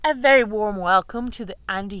A very warm welcome to the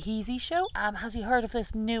Andy Heasman show. Has he heard of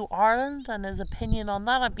this New Ireland and his opinion on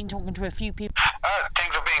that? I've been talking to a few people. Things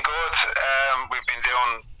have been good. We've been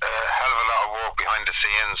doing a hell of a lot of work behind the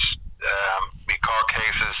scenes. My court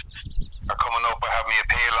cases are coming up. I have my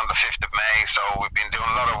appeal on the 5th of May, so we've been doing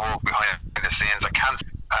a lot of work behind the scenes.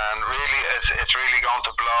 And really, it's really going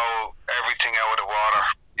to blow everything out of the water,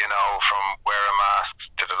 from wearing masks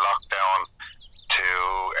to the lockdown to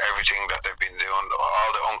everything that they've been doing,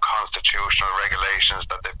 all the unconstitutional regulations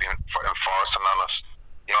that they've been enforcing on us.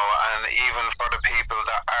 And even for the people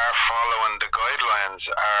that are following the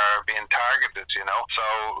guidelines are being targeted, So,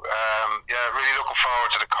 really looking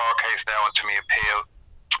forward to the court case now and to my appeal.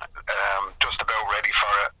 Just about ready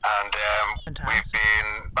for it. And we've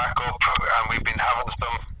been back up and we've been having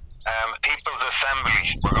some people's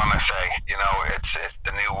assembly, we're going to say. It's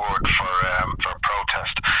the new word for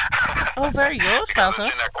protest. Oh, very good. Because it's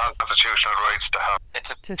in our constitutional rights to have. It's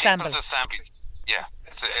a To assemble. people's assembly. Yeah.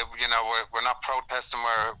 We're not protesting.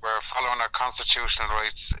 We're following our constitutional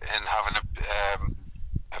rights in having a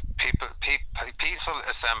peaceful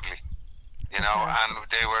assembly. And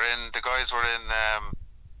the guys were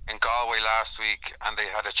in Galway last week, and they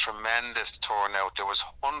had a tremendous turnout. There was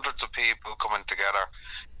hundreds of people coming together.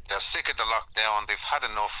 They're sick of the lockdown. They've had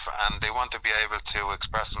enough, and they want to be able to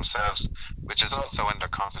express themselves, which is also in their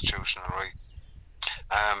constitutional right.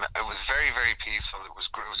 It was very, very peaceful. It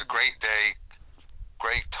was a great day.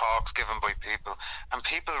 Great talks given by people, and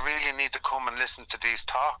people really need to come and listen to these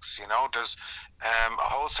talks. There's a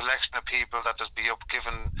whole selection of people that just be up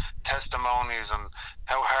giving testimonies on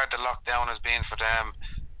how hard the lockdown has been for them,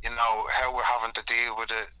 how we're having to deal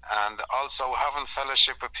with it, and also having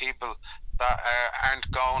fellowship with people that aren't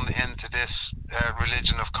going into this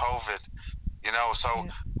religion of COVID. So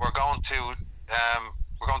we're going to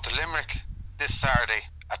Limerick this Saturday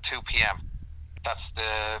at 2 p.m. That's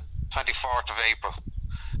the 24th of April.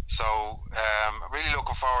 So really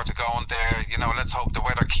looking forward to going there. Let's hope the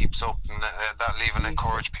weather keeps up and that'll even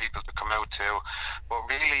encourage people to come out too. But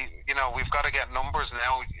really, we've got to get numbers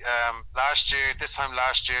now. This time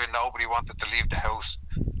last year, nobody wanted to leave the house.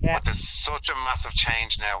 Yeah. But there's such a massive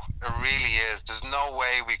change now. It really is. There's no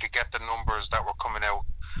way we could get the numbers that were coming out.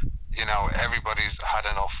 Everybody's had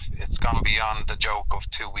enough. It's gone beyond the joke of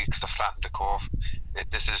 2 weeks to flatten the curve.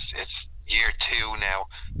 It's year 2 now,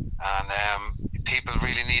 and people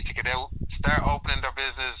really need to get out, start opening their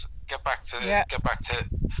business, get back to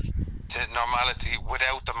normality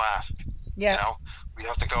without the mask. Yeah. We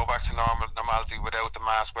have to go back to normality without the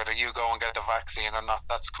mask. Whether you go and get the vaccine or not,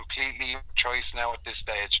 that's completely your choice now at this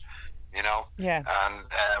stage. Yeah. And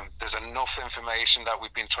there's enough information that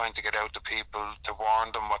we've been trying to get out to people to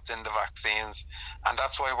warn them what's in the vaccines, and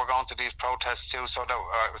that's why we're going to these protests too. So that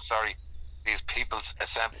these people's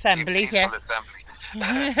assembly. Yeah.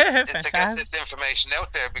 To get this information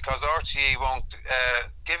out there, because RTE won't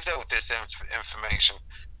give out this information,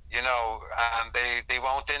 and they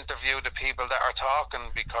won't interview the people that are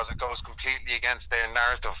talking because it goes completely against their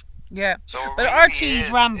narrative. Yeah, so but really RTE is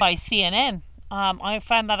run by CNN. I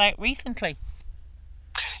found that out recently.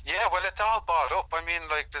 Yeah, well, it's all bought up. I mean,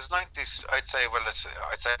 there's I'd say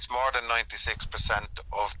it's more than 96%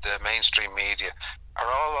 of the mainstream media are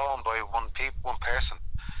all owned by one person.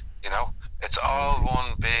 It's all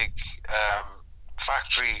one big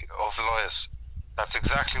factory of lies. That's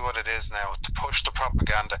exactly what it is now, to push the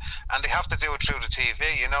propaganda, and they have to do it through the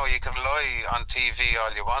TV. You can lie on TV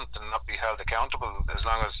all you want and not be held accountable as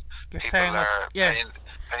long as people are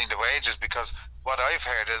paying the wages. Because what I've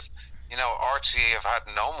heard is, RTE have had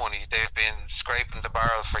no money. They've been scraping the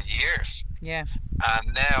barrel for years. Yeah.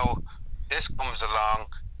 And now this comes along.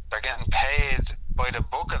 They're getting paid by the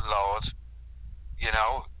bucket load,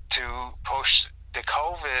 to push the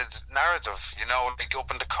COVID narrative. Up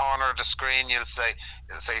in the corner of the screen, you'll say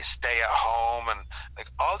stay at home, and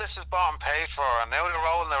all this is bought and paid for, and now they're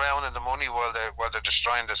rolling around in the money while they're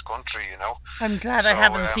destroying this country. I'm glad I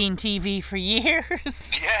haven't seen TV for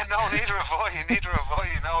years. Yeah, no, neither have I.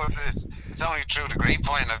 It's only through the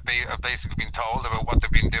grapevine I've basically been told about what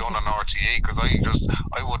they've been doing on RTE, because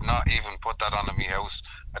I would not even put that on in my house.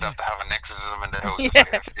 I'd have to have an exorcism in the house,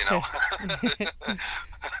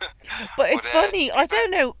 But it's funny, I don't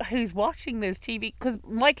know who's watching this TV, because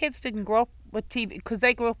my kids didn't grow up with TV, because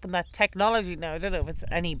they grew up in that technology now. I don't know if it's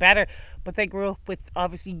any better, but they grew up with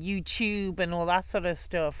obviously YouTube and all that sort of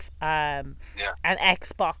stuff, and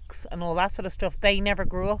Xbox and all that sort of stuff. They never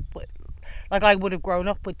grew up with, I would have grown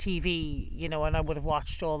up with TV, and I would have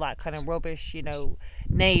watched all that kind of rubbish,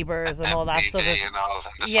 Neighbours and all that sort of,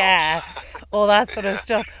 all that sort of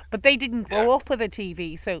stuff. But they didn't grow up with a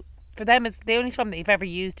TV, so for them, it's the only time they've ever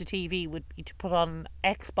used a TV would be to put on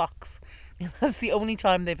Xbox. That's the only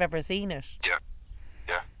time they've ever seen it. Yeah,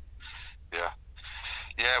 yeah, yeah,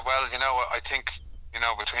 yeah. Well, I think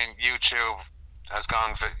between YouTube has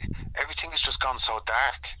gone, everything has just gone so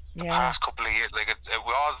dark. The past couple of years, like it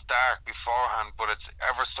was dark beforehand, but it's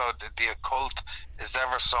ever so the occult is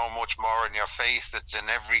ever so much more in your face. It's in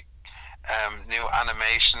every new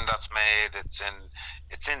animation that's made. It's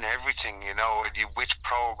in everything. Which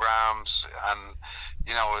programs, and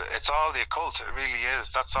it's all the occult. It really is.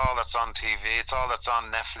 That's all that's on TV. It's all that's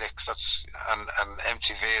on Netflix. And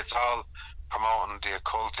MTV. It's all promoting the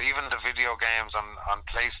occult. Even the video games on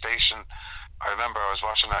PlayStation. I remember I was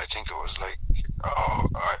watching it. I think it was like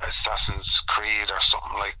Assassin's Creed or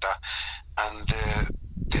something like that, and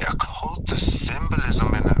the occultist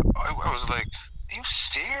symbolism in it. I was like, are you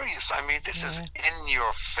serious? I mean, this is in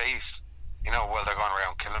your face. While they're going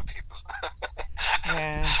around killing people.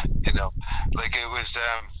 Like it was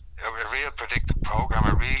a real predictive program.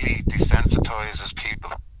 It really desensitizes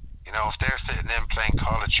people. If they're sitting in playing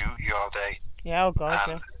Call of Duty all day. Yeah, oh God,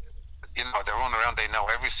 yeah. They're running around. They know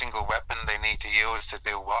every single weapon they need to use to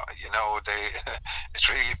do what. It's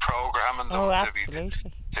really programming them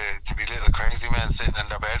to be little crazy men sitting in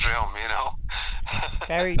their bedroom.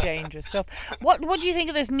 Very dangerous stuff. What do you think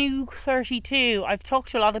of this new 32? I've talked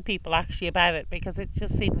to a lot of people actually about it because it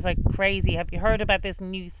just seems like crazy. Have you heard about this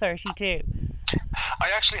new 32? I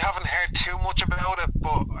actually haven't heard too much about it,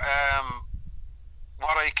 but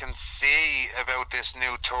what I can see about this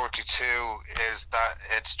new 32 is that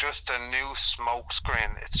it's just a new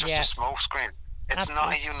smokescreen. It's just a smokescreen. It's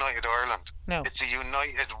not a united Ireland. No. It's a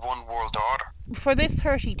united one world order. For this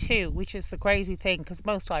 32, which is the crazy thing, because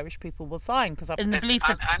most Irish people will sign, because in the belief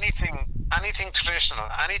that anything traditional,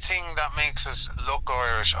 anything that makes us look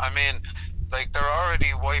Irish. I mean, like they're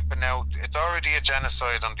already wiping out. It's already a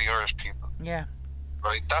genocide on the Irish people. Yeah.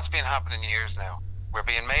 Right. That's been happening years now. We're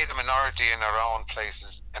being made a minority in our own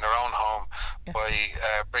places, in our own home, by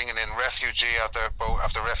bringing in refugee after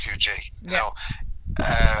refugee.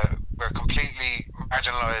 We're completely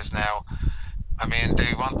marginalised now. I mean,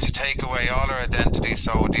 they want to take away all our identity.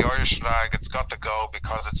 So the Irish flag, it's got to go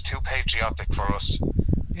because it's too patriotic for us.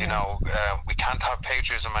 We can't have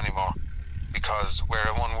patriotism anymore because we're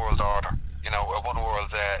a one world order. A one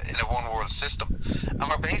world in a one world system, and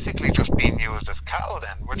we're basically just being used as cattle.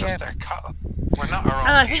 Then we're just their cattle. We're not our own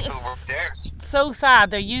and I people. think it's we're theirs. So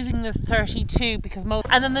sad they're using this 32 because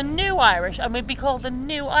and then the new Irish, and we'd be called the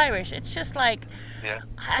new Irish. It's just like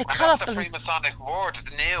I cannot believe. That's the Freemasonic word,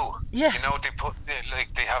 the new. Yeah.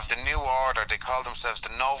 They have the new order. They call themselves the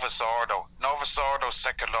Novus Ordo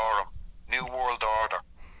Secularum, New World Order.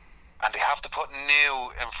 And they have to put new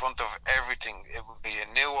in front of everything. It would be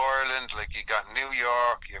a new Ireland, like you got New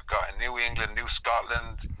York, you've got New England, New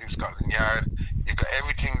Scotland Yard. You've got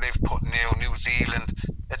everything they've put New Zealand.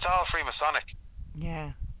 It's all Freemasonic.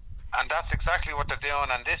 Yeah. And that's exactly what they're doing.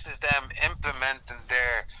 And this is them implementing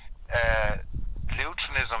their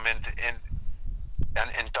Lutheranism and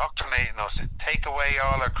indoctrinating us, take away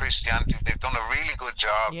all our Christianity. They've done a really good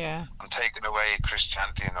job on taking away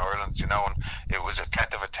Christianity in Ireland, and it was a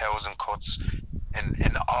cat of 1,000 cuts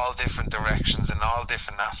in all different directions, in all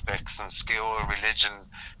different aspects, in school, religion,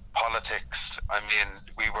 politics. I mean,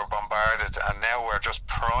 we were bombarded, and now we're just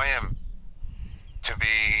prime to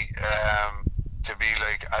be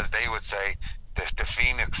like, as they would say, the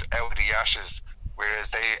phoenix out of the ashes. Whereas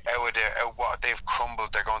what they've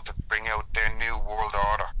crumbled, they're going to bring out their new world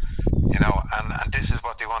order, and this is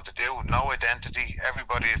what they want to do. No identity.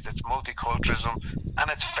 It's multiculturalism,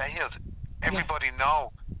 and it's failed. Everybody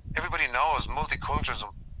knows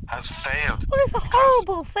multiculturalism has failed. Well, it's a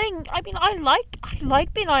horrible thing. I mean, I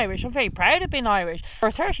like being Irish. I'm very proud of being Irish.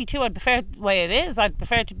 For 32, I'd prefer the way it is. I'd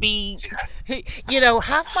prefer to be,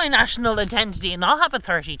 have my national identity and not have a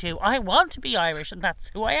 32. I want to be Irish, and that's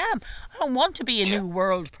who I am. I don't want to be a new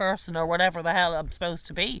world person or whatever the hell I'm supposed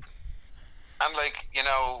to be. And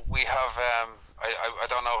we have. I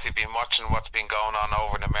don't know if you've been watching what's been going on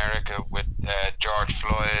over in America with George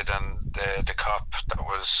Floyd and the cop that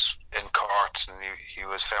was in court, and he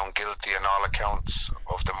was found guilty on all accounts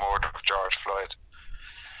of the murder of George Floyd.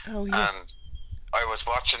 Oh yeah. And I was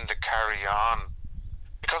watching the carry on,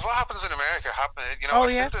 because what happens in America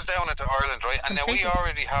it filters down into Ireland, right? And now we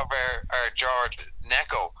already have our George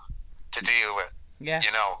Neko to deal with. Yeah.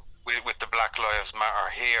 With the Black Lives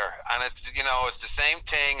Matter here, and it's it's the same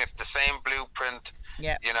thing, it's the same blueprint.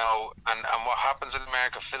 Yeah. And what happens in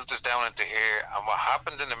America filters down into here, and what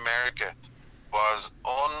happened in America was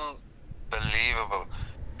unbelievable.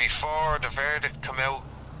 Before the verdict come out,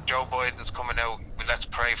 Joe Biden's coming out, let's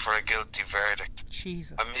pray for a guilty verdict.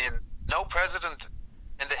 Jesus. I mean, No president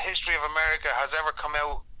in the history of America has ever come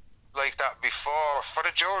out like that before for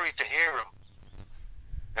the jury to hear him.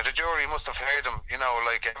 Now, the jury must have heard him,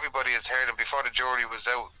 like everybody has heard him before the jury was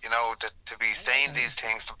out, to be saying these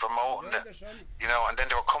things, to promoting it, and then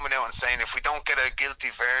they were coming out and saying, if we don't get a guilty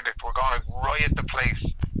verdict, we're going to riot the place.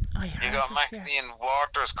 You got Maxine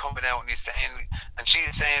Waters coming out and he's saying, and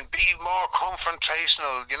she's saying, be more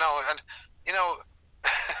confrontational, and,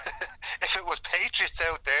 if it was patriots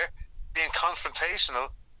out there being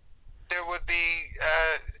confrontational, there would be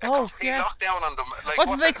a complete lockdown on them. Like, what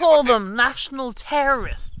do they call them? National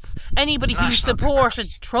terrorists. Anybody who supported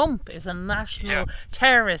Trump is a national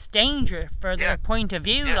terrorist danger for their point of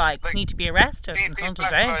view. Like need to be arrested and hunted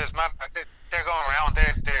down. They're going around.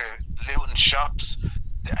 They're looting shops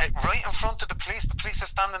right in front of the police. The police are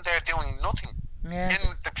standing there doing nothing. Yeah.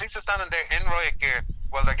 The police are standing there in riot gear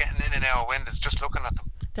while they're getting in and out of windows, just looking at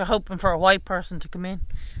them. They're hoping for a white person to come in,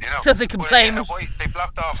 so they can blame it. They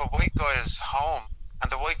blocked off a white guy's home, and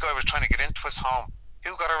the white guy was trying to get into his home.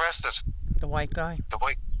 Who got arrested? The white guy. The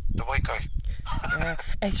white guy. Yeah,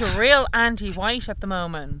 it's a real anti-white at the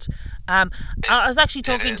moment. I was actually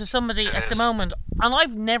talking to somebody at the moment, and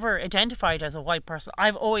I've never identified as a white person.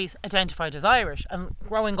 I've always identified as Irish, and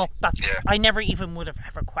growing up, I never even would have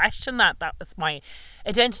ever questioned that. That was my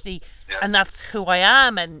identity, and that's who I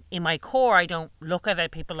am. And in my core, I don't look at other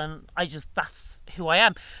people, and that's who I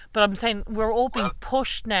am. But I'm saying we're all being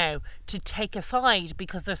pushed now to take a side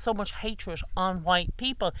because there's so much hatred on white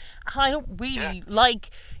people, and I don't really like,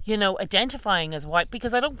 identifying as white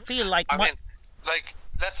because I don't feel like. I mean, like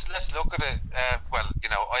let's look at it. I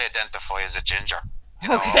identify as a ginger.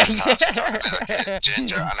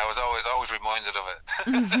 Ginger, and I was always reminded of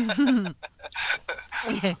it.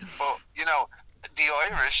 But the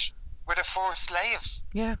Irish were the first slaves.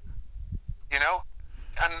 Yeah. And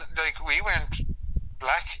like we weren't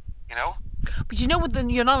black. But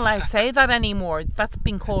you're not allowed to say that anymore. That's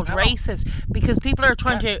been called racist because people are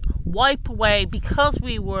trying to wipe away, because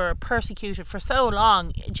we were persecuted for so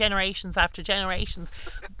long, generations after generations,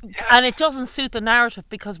 and it doesn't suit the narrative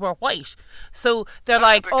because we're white. So they're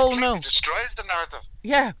like, oh no. It destroys the narrative.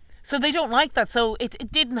 Yeah. So they don't like that. So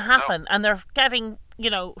it didn't happen, and they're getting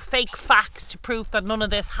fake facts to prove that none of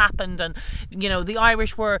this happened, and the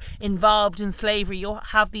Irish were involved in slavery. You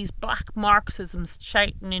have these black Marxisms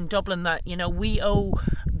shouting in Dublin that we owe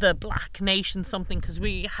the black nation something because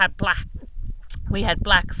we had black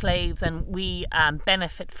slaves and we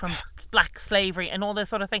benefit from black slavery and all this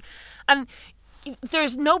sort of thing, and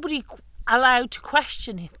there's nobody allowed to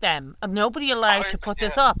question them and nobody allowed to put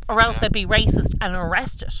this up, or else they'd be racist and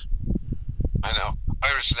arrested. I know.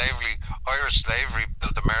 Irish slavery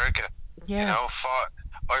built America. Yeah. Fought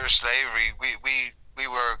Irish slavery. We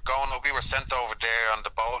were sent over there on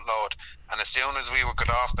the boatload, and as soon as we got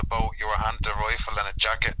off the boat, you were handed a rifle and a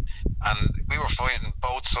jacket, and we were fighting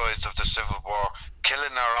both sides of the Civil War,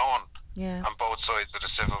 killing our own on both sides of the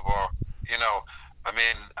Civil War.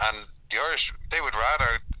 And the Irish, they would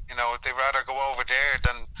rather, they'd rather go over there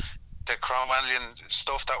than the Cromwellian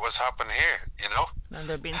stuff that was happening here. And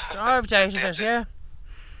they're being starved out of it. Yeah.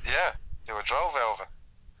 Yeah, they were drove over.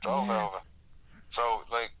 So,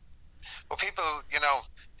 but people,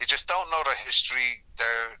 they just don't know their history.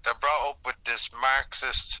 They're brought up with this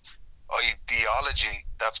Marxist ideology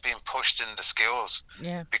that's being pushed in the schools.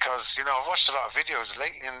 Yeah. Because I've watched a lot of videos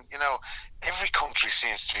lately, and every country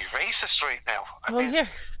seems to be racist right now. I mean,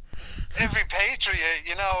 every patriot,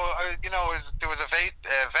 there was a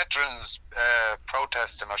veterans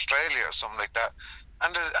protest in Australia or something like that,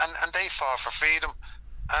 and they fought for freedom.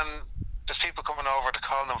 And there's people coming over to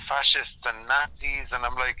call them fascists and Nazis, and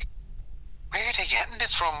I'm like, where are they getting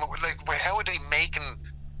this from? Like, how are they making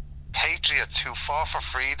patriots who fought for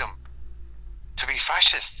freedom to be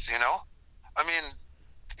fascists? I mean,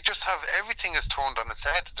 you just have everything is turned on its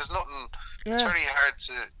head. There's nothing. It's very hard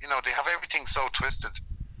to, they have everything so twisted.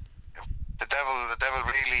 The devil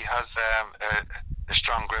really has a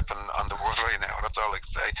strong grip on the world right now. That's all I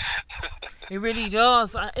can say. It really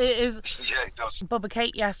does. It is. Yeah, it does. Bubba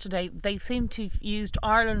Kate yesterday, they seem to have used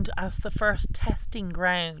Ireland as the first testing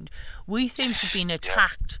ground. We seem to have been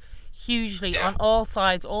attacked hugely on all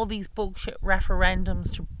sides, all these bullshit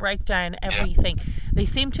referendums to break down everything. They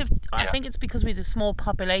seem to have, I think it's because we had a small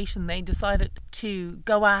population, they decided to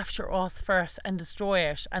go after us first and destroy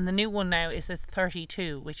it. And the new one now is the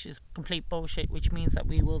 32, which is complete bullshit, which means that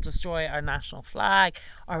we will destroy our national flag,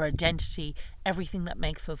 our identity, everything that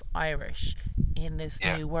makes us Irish in this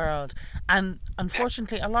new world. And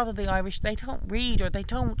unfortunately, a lot of the Irish, they don't read or they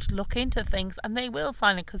don't look into things, and they will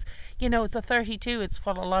sign it because, it's a 32. It's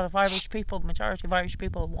what a lot of Irish people, majority of Irish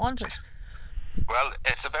people wanted. Well,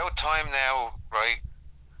 it's about time now, right?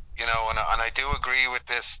 And I do agree with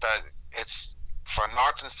this that it's for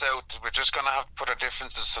North and South. We're just going to have to put our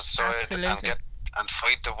differences aside and Absolutely.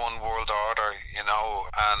 fight the one world order.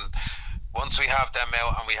 And once we have them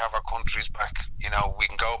out and we have our countries back, we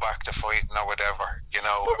can go back to fighting or whatever, But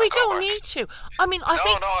or we go don't back. need to. I mean, I No,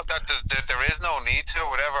 think no, there is no need to, or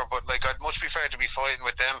whatever. But like, I'd much prefer to be fighting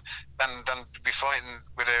with them than to be fighting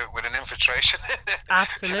with an infiltration. Right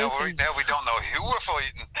absolutely. now we don't know who we're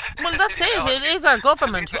fighting. Well, that's you it. know, It is our at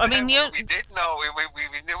government. least at I the mean, time we did know.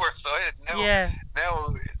 We knew our side. yeah,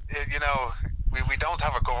 Now, we don't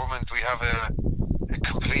have a government. We have a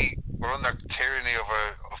complete. We're under tyranny of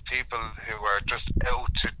people who are just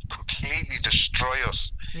out to completely destroy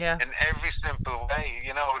us yeah, in every simple way.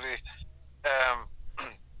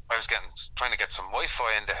 I was trying to get some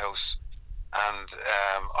Wi-Fi in the house, and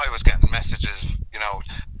I was getting messages.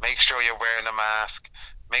 Make sure you're wearing a mask.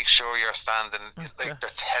 Make sure you're standing. oh, Like, gosh.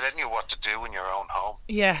 they're telling you what to do in your own home.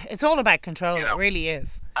 Yeah. It's all about You control. It know, really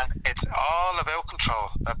is. and it's all about control.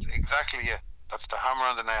 That's exactly it. That's the hammer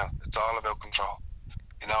on the nail. It's all about control.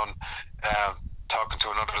 And talking to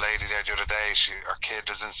another lady there the other day, her kid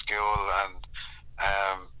is in school, and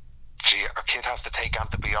her kid has to take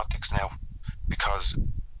antibiotics now because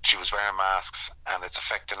she was wearing masks and it's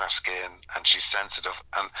affecting her skin, and she's sensitive.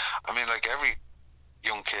 And I mean, like, every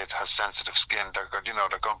young kid has sensitive skin. They're going to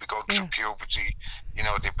be going Yeah. through puberty.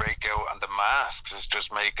 They break out, and the masks is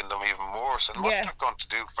just making them even worse. And what's Yeah. that going to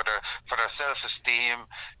do for their self esteem?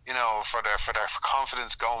 For their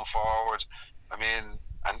confidence going forward. I mean,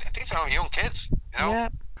 and these are young kids. Yeah.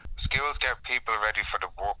 Schools get people ready for the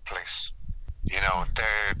workplace.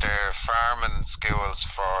 They're farming schools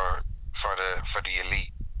for the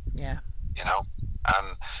elite. Yeah.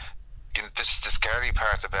 And this is the scary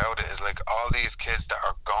part about it, is like, all these kids that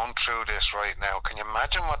are going through this right now. Can you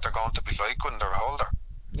imagine what they're going to be like when they're older?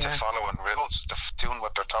 To Yeah. following rules, to doing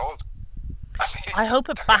what they're told. I mean, I hope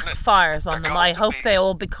it they're gonna, backfires they're on them. going I to hope be. they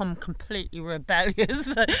all become completely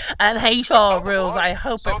rebellious and hate all So do rules. I. I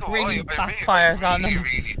hope So it do really I. I backfires on really, them.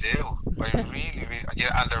 really do. I really, really,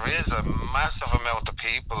 yeah. And there is a massive amount of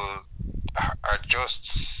people are just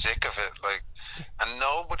sick of it. Like, and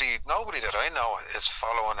nobody that I know is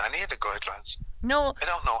following any of the guidelines. No, I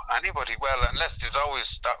don't know anybody. Well, unless there's always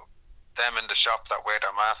them in the shop that wear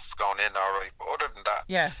their masks going in, all right. But other than that,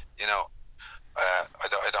 yeah.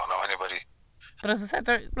 I don't know anybody. But as I said,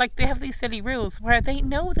 they have these silly rules where they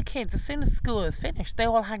know the kids, as soon as school is finished, they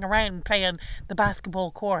all hang around and play on the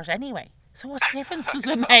basketball court anyway. So what difference does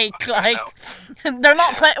it make? I Like, know. they're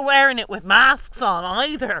not Yeah. wearing it with masks on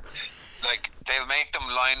either. Like, they'll make them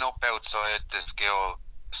line up outside the school,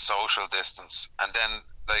 social distance, and then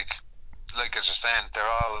like as you're saying, they're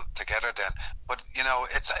all together then. But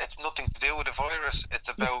it's nothing to do with the virus. It's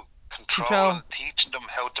about control Control. and teaching them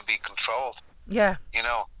how to be controlled. Yeah.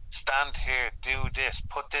 Stand here, do this,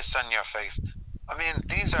 put this on your face. I mean,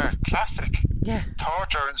 these are classic Yeah.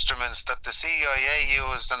 torture instruments that the CIA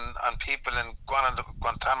used on people in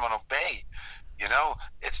Guantanamo Bay.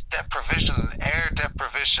 It's deprivation, air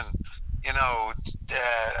deprivation. You know,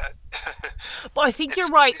 uh, But I think it's you're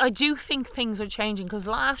right. I do think things are changing because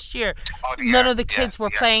last year oh none yeah, of the yeah, kids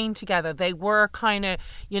were yeah. playing together. They were kind of,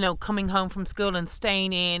 coming home from school and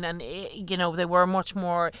staying in, and they were much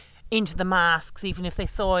more into the masks, even if they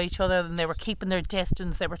saw each other, and they were keeping their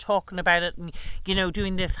distance. They were talking about it, and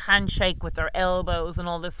doing this handshake with their elbows and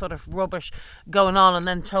all this sort of rubbish going on, and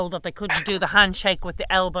then told that they couldn't do the handshake with the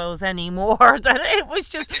elbows anymore. That it was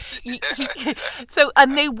just so,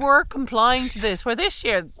 and they were complying to this. Where this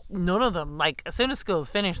year, none of them, like, as soon as school's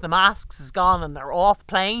finished, the masks is gone and they're off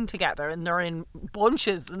playing together and they're in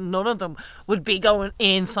bunches, and none of them would be going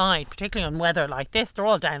inside, particularly on weather like this. They're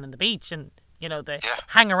all down on the beach, and they Yeah.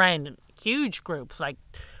 hang around in huge groups, like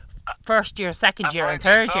first year, second year, and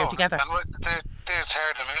Rightly third so. year together. And there's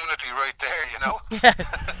herd immunity right there.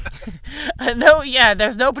 Yeah. No, yeah,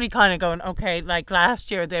 there's nobody kind of going, okay, like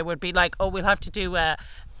last year they would be like, oh, we'll have to do a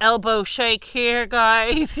elbow shake here,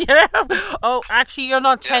 guys. Oh, actually, you're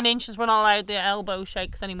not 10 Yeah. inches. We're not allowed the elbow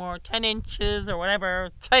shakes anymore. 10 inches or whatever,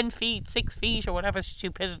 10 feet, 6 feet or whatever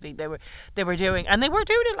stupidity they were doing. And they were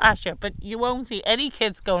doing it last year, but you won't see any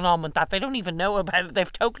kids going on with that. They don't even know about it.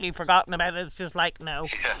 They've totally forgotten about it. It's just like, no.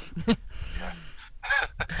 Yeah.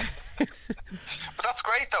 But that's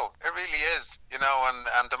great, though. It really is.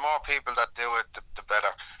 And the more people that do it, the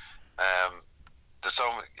better. There's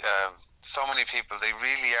so many people. They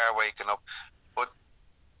really are waking up, but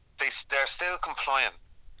they're still complying.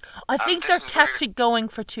 I And think this they're is kept really, it going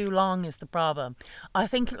for too long is the problem. I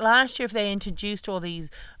think last year if they introduced all these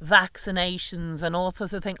vaccinations and all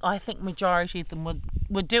sorts of things, I think majority of them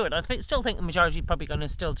would do it. Still think the majority are probably going to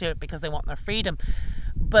still do it because they want their freedom.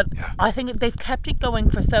 But yeah, I think they've kept it going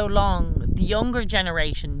for so long. The younger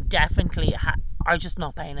generation definitely are just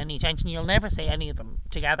not paying any attention. You'll never see any of them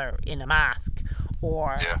together in a mask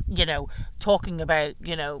or, yeah. talking about,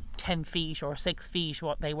 10 feet or 6 feet,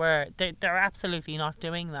 what they were. They're absolutely not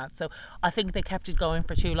doing that. So I think they kept it going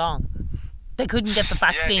for too long. They couldn't get the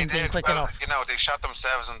Yeah, they vaccines in did. quick Well, enough. they shot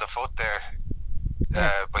themselves in the foot there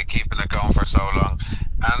Yeah. by keeping it going for so long.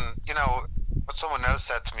 And what someone else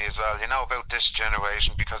said to me as well, about this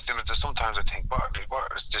generation, because there's sometimes I think,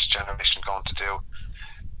 what is this generation going to do?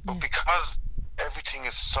 But Yeah. because everything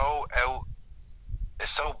is so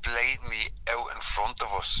blatantly out in front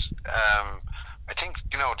of us, I think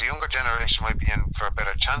the younger generation might be in for a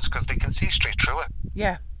better chance because they can see straight through it.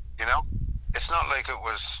 Yeah. You know, it's not like it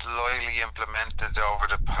was slyly implemented over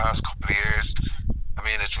the past couple of years. I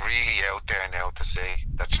mean, it's really out there now to see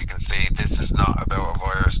that you can see this is not about a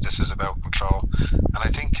virus. This is about control. And I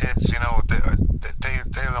think kids,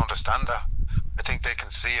 they'll understand that. I think they can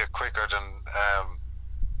see it quicker than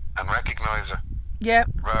and recognize it Yeah.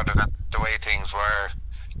 rather than the way things were.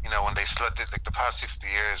 When they slid it, like the past 60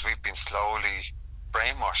 years, we've been slowly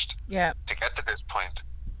brainwashed Yeah. to get to this point.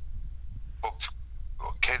 But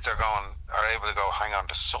kids are able to go, hang on,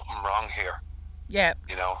 there's something wrong here. Yeah.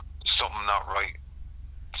 Something not right.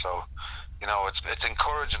 So, it's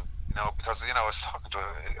encouraging, because I was talking to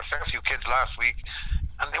a fair few kids last week,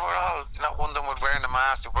 and they were all, not one of them was wearing a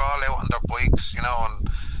mask. They were all out on their bikes, and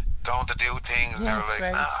going to do things, and they Yeah, were it's like,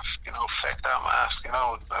 great. nah, fuck that mask, and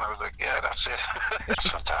I was like, yeah, that's it. That's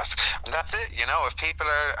fantastic. And that's it, if people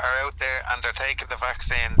are out there and they're taking the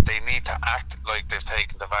vaccine, they need to act like they've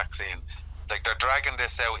taken the vaccine. Like they're dragging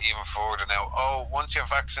this out even further now. Oh, once you're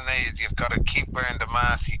vaccinated, you've got to keep wearing the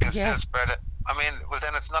mask. You can Yeah. still spread it. I mean, well,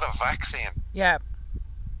 then it's not a vaccine. Yeah.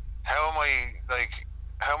 How am I,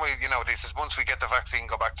 they says once we get the vaccine,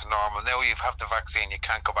 go back to normal. Now you have the vaccine, you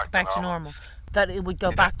can't go back to normal. That it would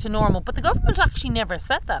go back to normal. But the government actually never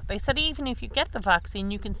said that. They said even if you get the vaccine,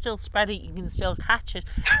 you can still spread it, you can still catch it,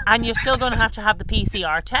 and you're still going to have the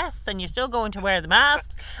PCR tests, and you're still going to wear the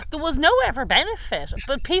masks. There was no ever benefit.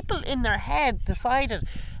 But people in their head decided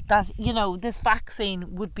that, this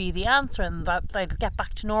vaccine would be the answer and that they'd get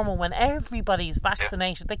back to normal when everybody's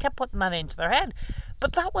vaccinated. They kept putting that into their head.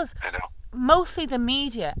 But that was mostly the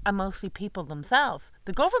media and mostly people themselves.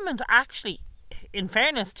 The government actually, in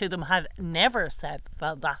fairness to them, had never said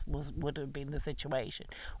that would have been the situation.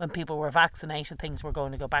 When people were vaccinated, things were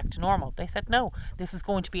going to go back to normal. They said, no, this is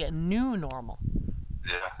going to be a new normal.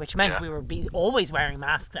 Yeah. Which meant we were always wearing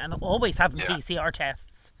masks and always having PCR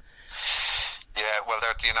tests. Yeah, well,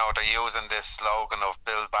 they're using this slogan of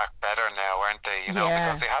 "Build Back Better" now, aren't they?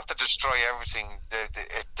 Because they have to destroy everything.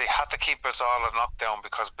 They had to keep us all in lockdown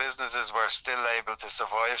because businesses were still able to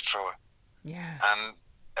survive through it. Yeah. And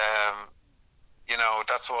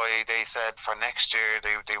that's why they said for next year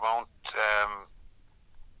they won't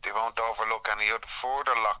overlook any other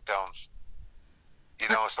further lockdowns.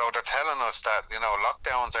 So they're telling us that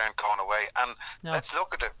lockdowns aren't going away. And let's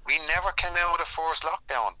look at it. We never came out of a forced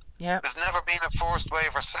lockdown. Yeah. There's never been a first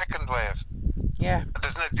wave or second wave. Yeah.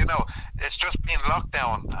 There's no, it's just been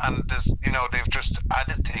lockdown, and there's, they've just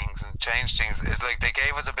added things and changed things. It's like they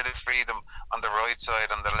gave us a bit of freedom on the right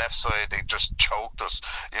side, on the left side they just choked us,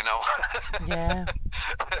 Yeah.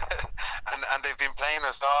 and they've been playing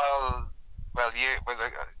us all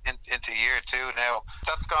into year 2 now.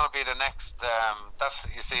 That's going to be the next.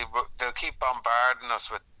 They'll keep bombarding us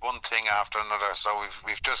with one thing after another. So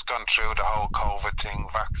we've just gone through the whole COVID thing.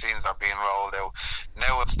 Vaccines are being rolled out.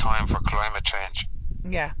 Now it's time for climate change.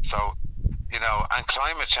 Yeah. So, and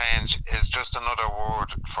climate change is just another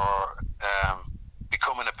word for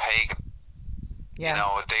becoming a pagan. Yeah.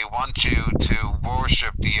 They want you to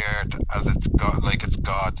worship the earth as it's God, like it's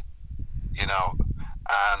God.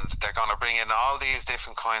 And they're going to bring in all these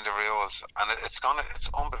different kinds of rules, and it's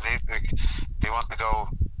unbelievable. They want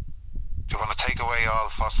to take away all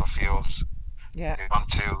fossil fuels. Yeah. They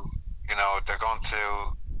want to, they're going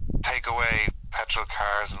to take away petrol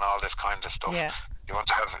cars and all this kind of stuff. Yeah. They want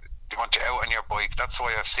you out on your bike. That's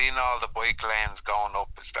why I've seen all the bike lanes going up,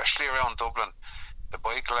 especially around Dublin. The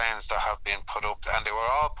bike lanes that have been put up, and they were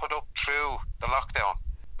all put up through the lockdown.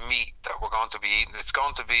 Meat that we're going to be eating, it's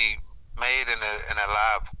going to be made in a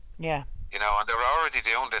lab. Yeah. And they're already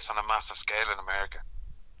doing this on a massive scale in America.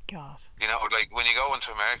 God. Like when you go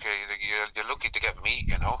into America, you're lucky to get meat.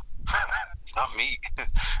 Not meat.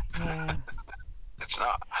 Yeah. It's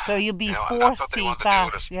not. So you'll be And that's what forced they to want eat to do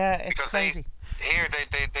with that. us. Yeah, it's Because crazy.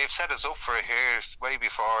 they've set us up for it here way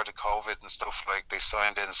before the COVID and stuff. Like they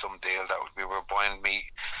signed in some deal that we were buying meat.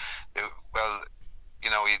 Well, you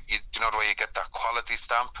know the way you get that quality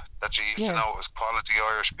stamp that you used to Yeah, know it was quality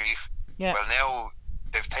Irish beef. yeah. Well, now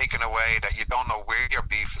they've taken away that you don't know where your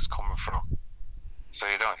beef is coming from. So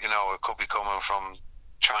you don't, it could be coming from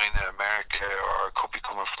China, America, or it could be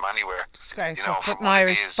coming from anywhere. Disgraceful. From Putting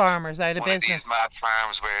Irish farmers out of one of these business. mad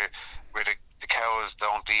farms where the cows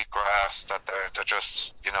don't eat grass, that they're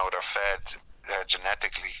just they're fed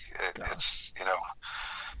genetically. It's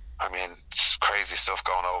I mean, it's crazy stuff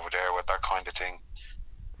going over there with that kind of thing.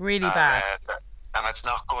 Really bad. And it's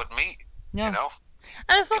not good meat. No. You know.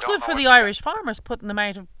 And it's not good for the Irish farmers, putting them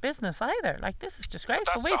out of business either. Like, this is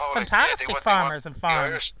disgraceful. We have fantastic farmers and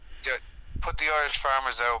farms. Put the Irish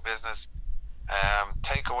farmers out of business,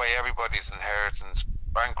 take away everybody's inheritance,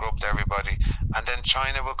 bankrupt everybody, and then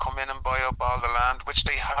China will come in and buy up all the land, which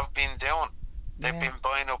they have been doing. They've been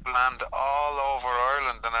buying up land all over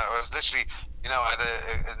Ireland, and I was literally, I had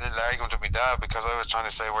a little argument with my dad because I was trying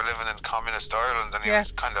to say we're living in communist Ireland, and he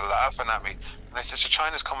was kind of laughing at me. And I said, so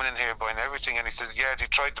China's coming in here buying everything, and he says, yeah, they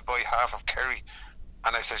tried to buy half of Kerry.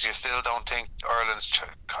 And I says, you still don't think Ireland's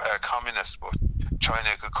communist, but China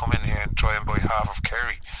could come in here and try and buy half of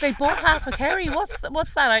Kerry. They bought half of Kerry? What's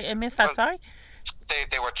that? I missed that, sorry.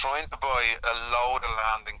 They were trying to buy a load of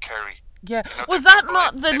land in Kerry. Yeah, was that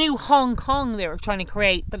not the new Hong Kong they were trying to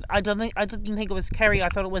create? But I didn't think it was Kerry. I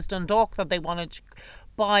thought it was Dundalk that they wanted to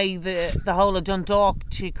buy the whole of Dundalk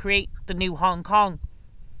to create the new Hong Kong.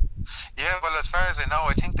 Yeah, well, as far as I know,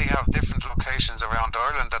 I think they have different locations around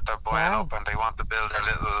Ireland that they're buying up, and they want to build their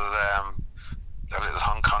little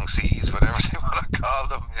Hong Kong cities, whatever they want to call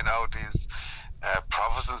them. These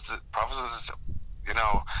provinces.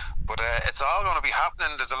 But it's all going to be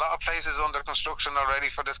happening. There's a lot of places under construction already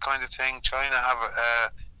for this kind of thing. China have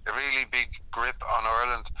a really big grip on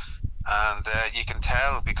Ireland, and you can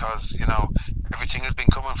tell because everything has been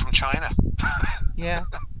coming from China. Yeah.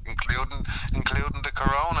 including the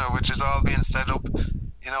corona, which is all being set up,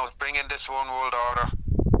 bring in this one world order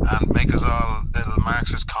and make us all little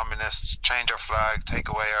Marxist communists, change our flag, take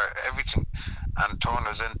away our everything, and turn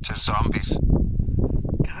us into zombies.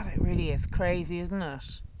 God, it really is crazy, isn't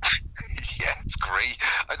it? Yeah, it's great.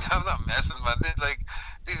 I'm not messing, man.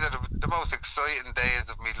 These are the most exciting days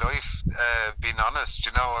of my life, being honest.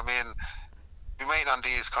 I mean, been waiting on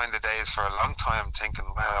these kind of days for a long time, thinking,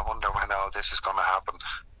 well, I wonder when all this is going to happen.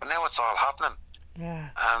 But now it's all happening. Yeah.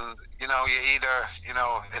 And you either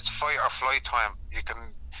it's fight or flight time. You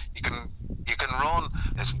can run.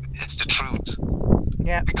 It's the truth.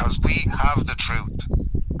 Yeah. Because we have the truth,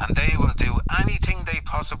 and they will do anything they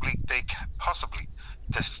possibly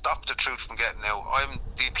to stop the truth from getting out. I'm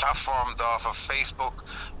deplatformed off of Facebook.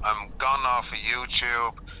 I'm gone off of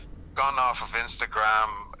YouTube. Gone off of Instagram.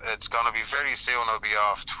 It's going to be very soon I'll be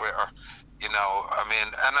off Twitter.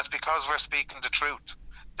 And it's because we're speaking the truth.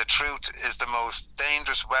 The truth is the most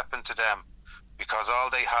dangerous weapon to them, because all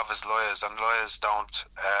they have is lies, and lies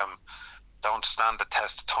don't stand the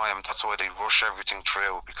test of time. That's why they rush everything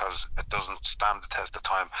through, because it doesn't stand the test of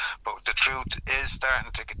time. But the truth is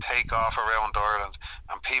starting to take off around Ireland,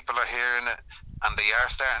 and people are hearing it, and they are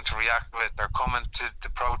starting to react to it. They're coming to the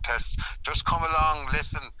protests. Just come along,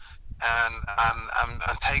 listen,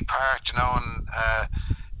 and take part, and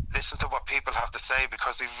listen to what people have to say,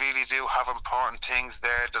 because they really do have important things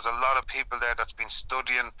there. There's a lot of people there that's been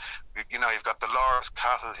studying. You've got Dolores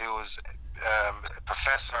Cattle, who is a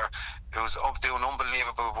professor who's doing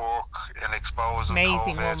unbelievable work in exposing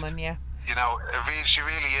amazing COVID. woman, yeah. She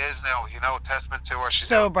really is now. Testament to her. She's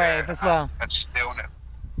so brave as well. And she's doing it.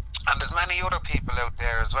 And there's many other people out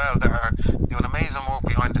there as well that are doing amazing work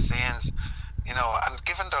behind the scenes. And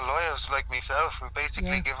giving their lives, like myself, we've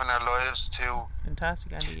basically given our lives to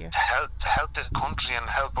fantastic, Andy, yeah. to help this country and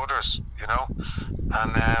help others, and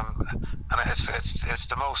it's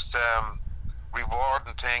the most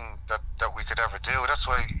rewarding thing that we could ever do. That's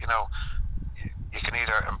why you can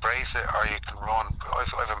either embrace it or you can run.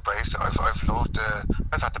 I've embraced it. I've loved it.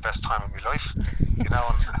 I've had the best time of my life.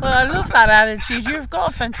 Well, I love that attitude. You've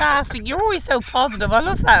got fantastic. You're always so positive. I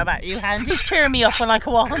love that about you, Andy. Just cheer me up when I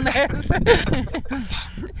go on this. But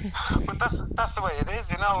that's the way it is.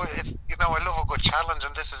 I love a good challenge,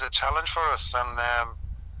 and this is a challenge for us. And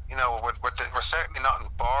we're certainly not in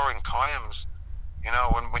boring times.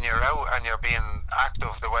 When you're out and you're being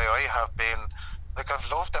active the way I have been. Like, I've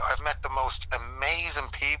loved it. I've met the most amazing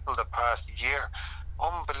people the past year.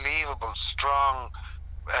 Unbelievable, strong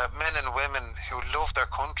men and women who love their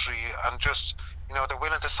country and just, they're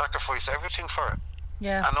willing to sacrifice everything for it.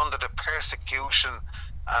 Yeah. and under the persecution,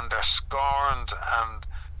 and they're scorned, and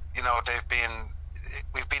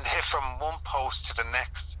we've been hit from one post to the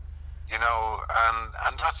next,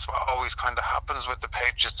 and that's what always kind of happens with the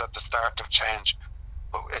Patriots at the start of change.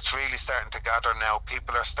 But it's really starting to gather now.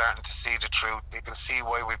 People are starting to see the truth. They can see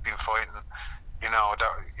why we've been fighting.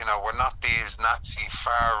 We're not these Nazi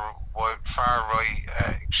far right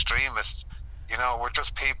extremists. We're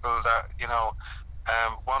just people that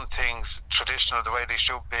want things traditional the way they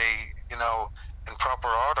should be. In proper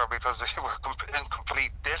order, because we're in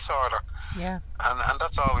complete disorder. Yeah. And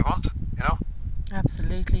that's all we want.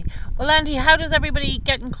 Absolutely. Well, Andy, how does everybody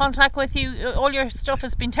get in contact with you? All your stuff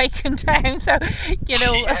has been taken down, so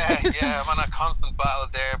Yeah, I'm on a constant battle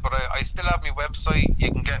there, but I still have my website.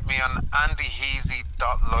 You can get me on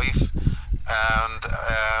andyheasy.life, and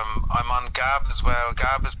I'm on Gab as well.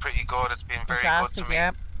 Gab is pretty good. It's been very fantastic, good to me.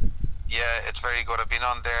 yeah. Yeah, it's very good. I've been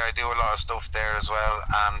on there. I do a lot of stuff there as well,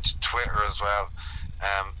 and Twitter as well.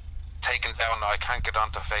 Taken down. I can't get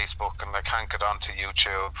onto Facebook, and I can't get onto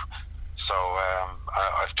YouTube. So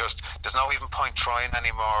I've just, there's no even point trying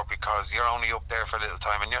anymore, because you're only up there for a little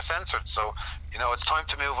time and you're censored. So, it's time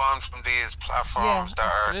to move on from these platforms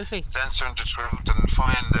that absolutely. are censoring the truth, and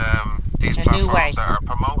find these A new way. platforms that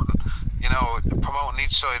are promoting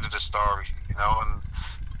each side of the story, and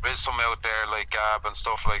there is some out there like Gab and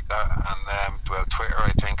stuff like that. And Twitter,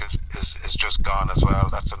 I think, is just gone as well.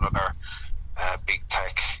 That's another big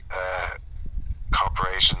tech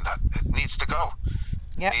corporation that it needs to go.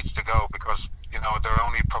 Yep. Needs to go, because they're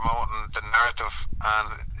only promoting the narrative,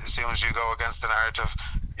 and as soon as you go against the narrative,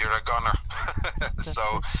 you're a gunner.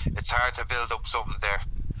 So it's hard to build up something there.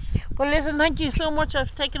 Well, listen, thank you so much.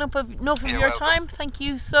 I've taken up enough of You're your welcome. time. Thank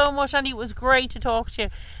you so much, Andy. It was great to talk to you.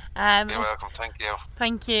 You're welcome. Thank you.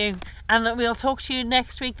 Thank you. And we'll talk to you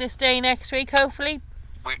next week, next week, hopefully.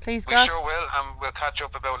 We God. sure will, and we'll catch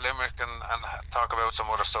up about Limerick and talk about some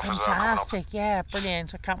other stuff as well. Fantastic, yeah,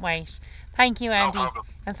 brilliant. I can't wait. Thank you, Andy. No problem.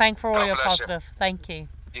 And thank for all God your bless positive. you. Thank you.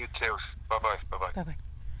 You too. Bye-bye. Bye-bye. Bye-bye.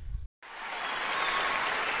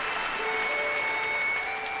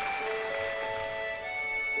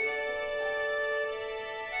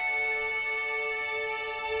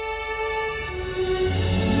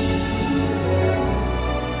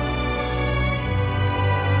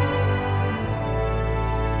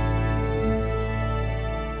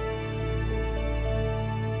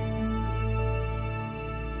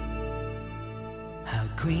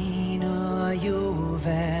 Green are your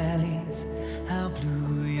valleys, how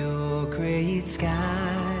blue your great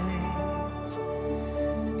skies.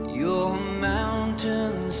 Your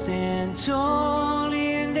mountains stand tall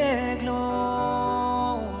in their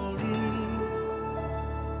glory.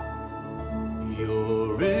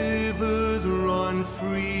 Your rivers run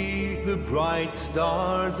free, the bright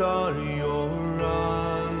stars are your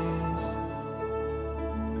eyes.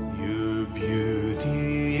 Your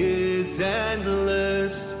beauty is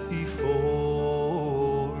endless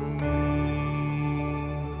before me.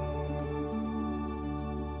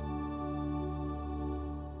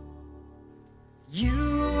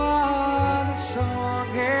 You are the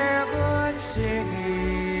song ever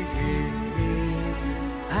singing in me,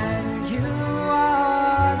 and you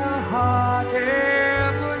are the heart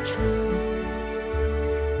ever true.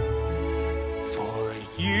 For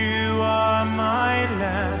you are my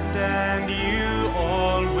land, and you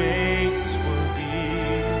always will be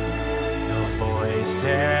the voice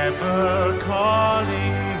ever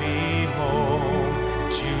calling me home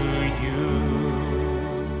to you.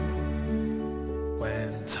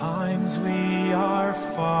 When times we are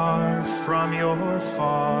far from your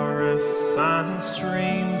forests and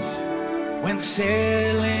streams, When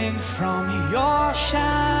sailing from your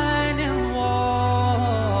shining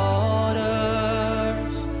waters,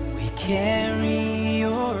 we carry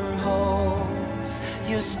your hopes,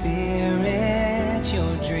 your spirit,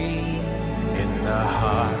 your dreams. in the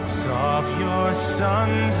hearts of your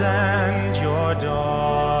sons and your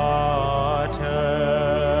daughters.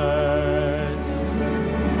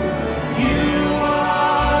 You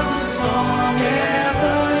are the song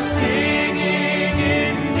ever singing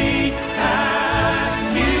in me,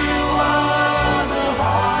 and you are the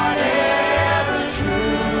heart ever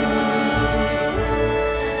true.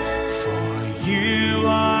 For you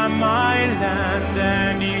are my land,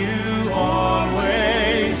 and you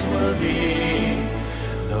always will be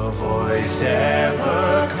the voice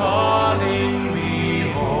ever calling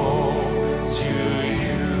me home to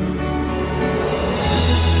you.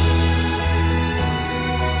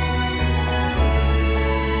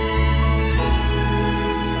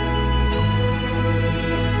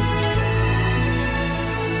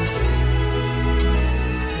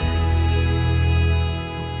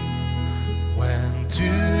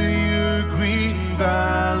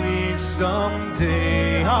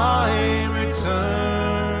 someday I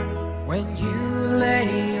return. When you lay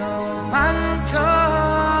your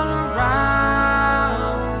mantle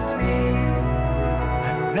around me,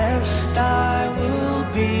 at rest I will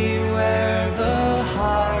be where the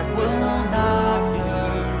heart will not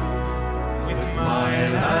yearn. With my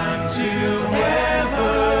land to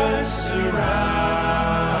ever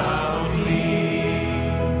surround me.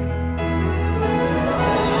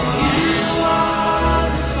 You are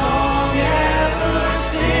the song ever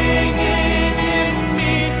singing in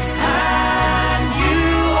me, and you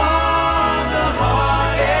are the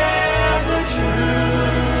heart ever true.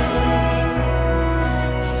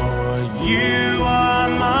 For you are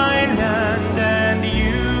my land, and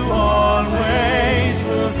you always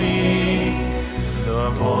will be the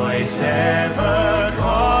voice ever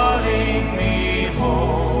calling me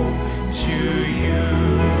home to you.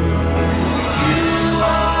 You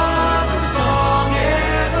are the song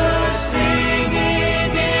ever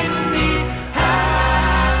singing in me,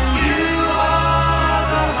 and you are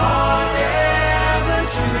the heart ever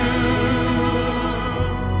true.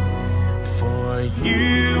 For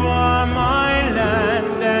you are my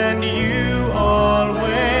land, and you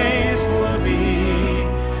always will be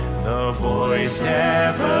the voice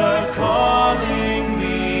ever calling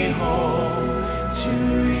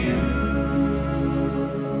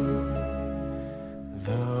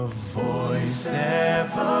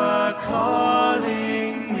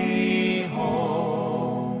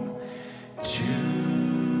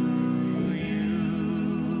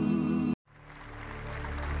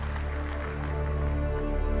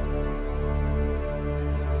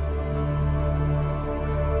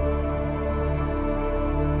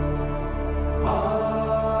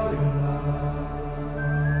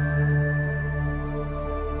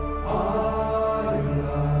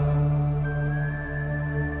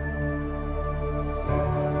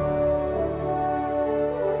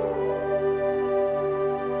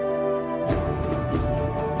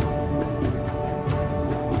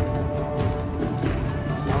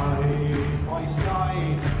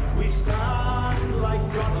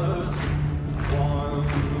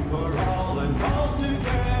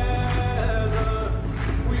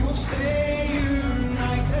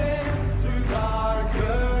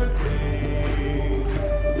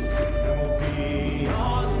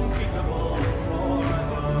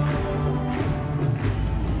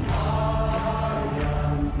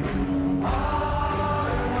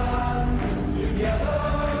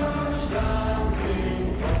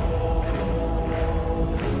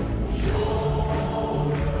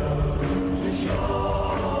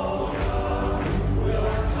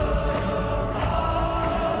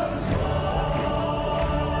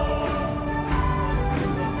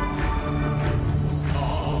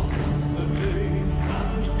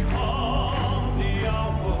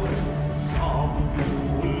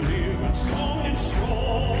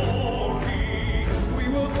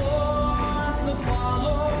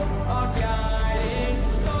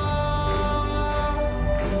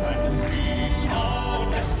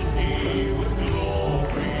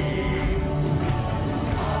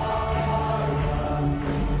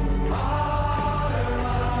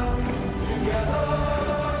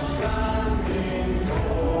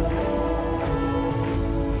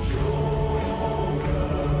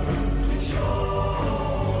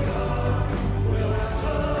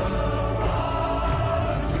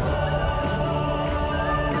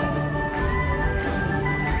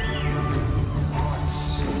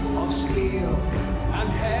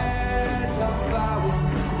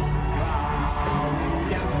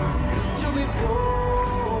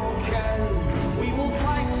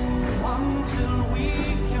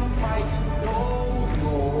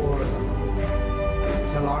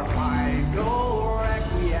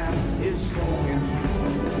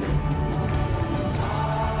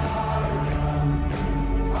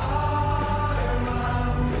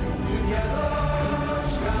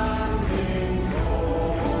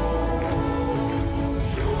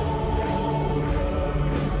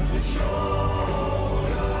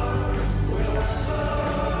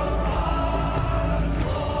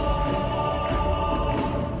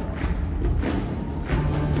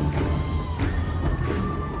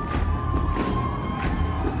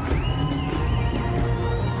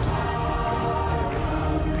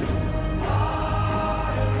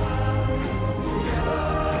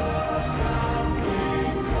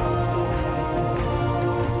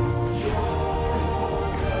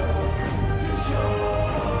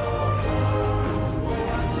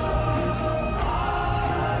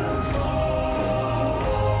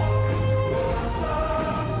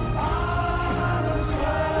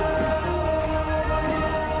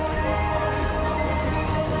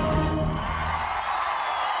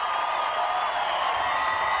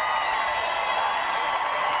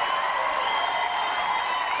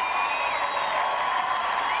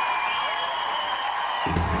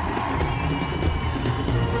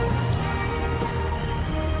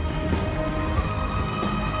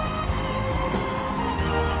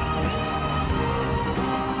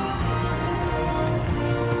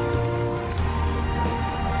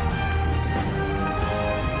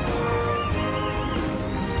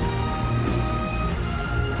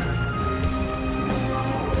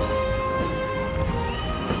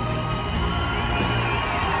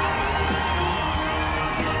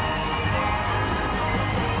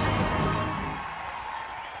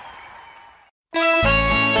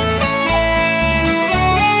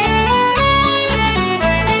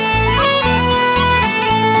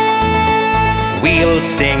we'll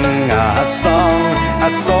sing a song, a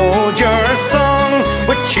soldier's song,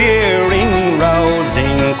 with cheering,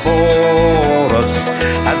 rousing chorus.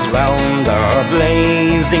 As round our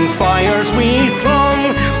blazing fires we throng,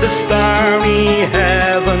 the starry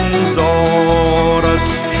heavens o'er us,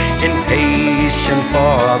 impatient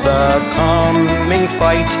for the coming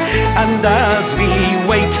fight. And as we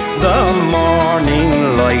wait the morning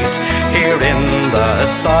light, here in the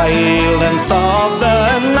silence of the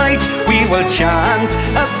night, we will chant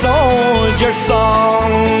a soldier's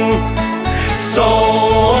song.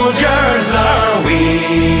 Soldiers are we,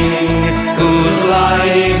 whose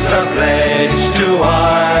lives are pledged to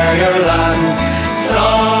Ireland.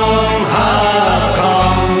 Some have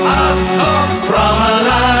come from a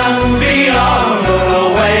land beyond the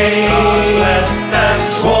waves, and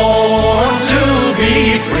sworn to be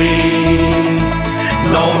free.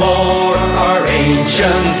 No more our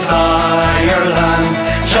ancient Ireland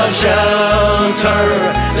shall shelter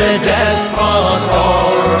the despot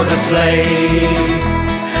or the slave.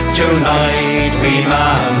 Tonight we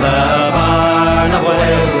man the barn of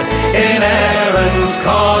Will, in Erin's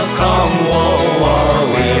cause come woe or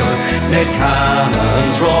weal. Mid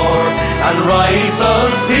cannons roar and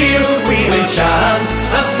rifles peal, we will chant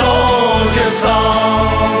a soldier's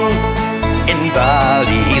song. In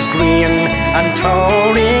valleys green and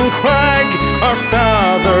towering crag, our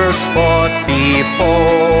fathers fought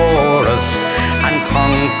before us, and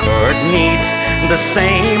conquered 'neath the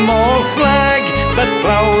same old flag that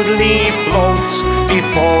proudly floats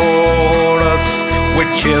before us.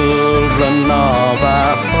 We're children of a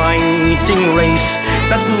fighting race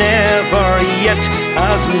that never yet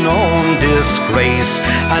has known disgrace.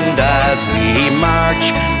 And as we march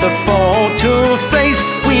the foe to face,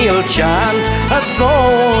 we'll chant a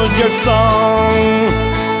soldier's song.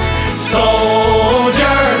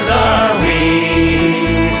 Soldiers are we,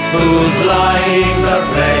 whose lives are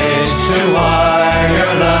pledged to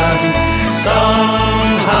Ireland.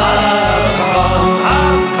 Some have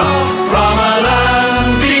come from a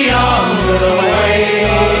land beyond the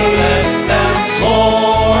waves, and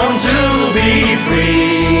sworn to be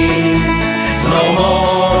free. No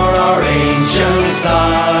more our ancient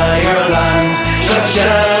Ireland shall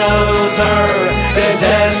shelter the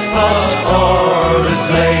despot or the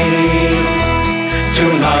slave.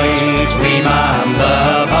 Tonight we man the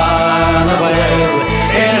barn of Will,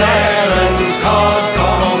 in Erin's cause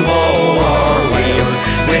come woe or weal.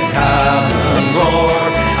 With cannons roar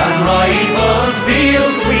and rifles peal,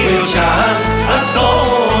 we'll chant a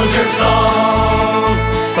soldier's song.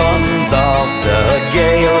 Sons of the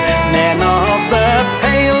gale, men of the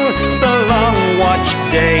pale, the long watch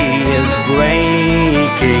day is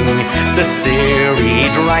breaking. The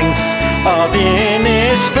serried ranks of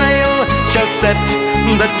Innisfail shall set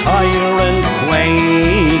the tyrant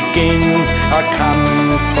quaking. Our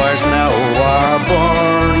campfires now are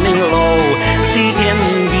burning low, see in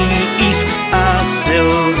the east a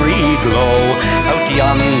silvery glow. Out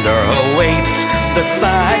yonder awaits the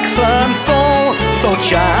Saxon foe, so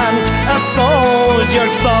chant a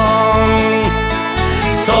soldier's song.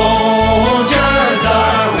 Soldiers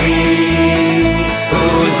are we,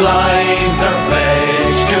 whose lives are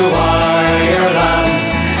pledged to Ireland.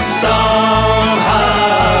 Some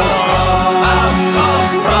have come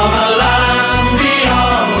from a land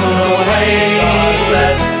beyond the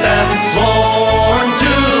waves, and sworn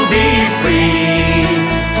to be free.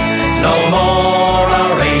 No more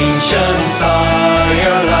our ancient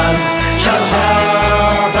Ireland shall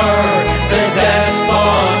harbor the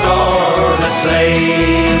despot or the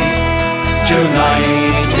slave.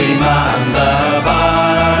 Tonight we man the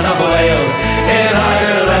barn of Will, in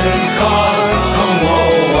Ireland's cause come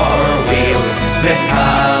woe or weal. The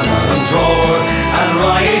cannons roar and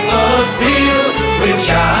rifles peal, we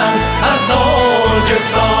chant a soldier's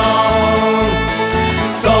song.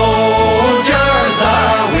 Soldiers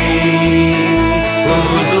are we,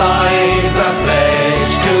 whose lives are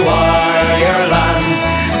pledged to Ireland.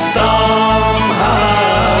 Some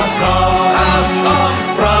have come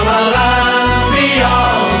from a land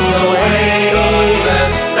beyond the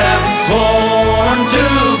waves, and sworn to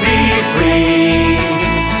be free.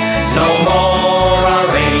 No more our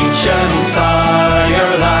ancient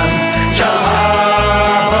Ireland shall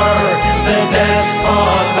harbor the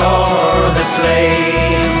despot or the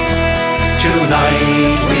slave.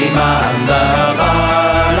 Tonight we man the bar.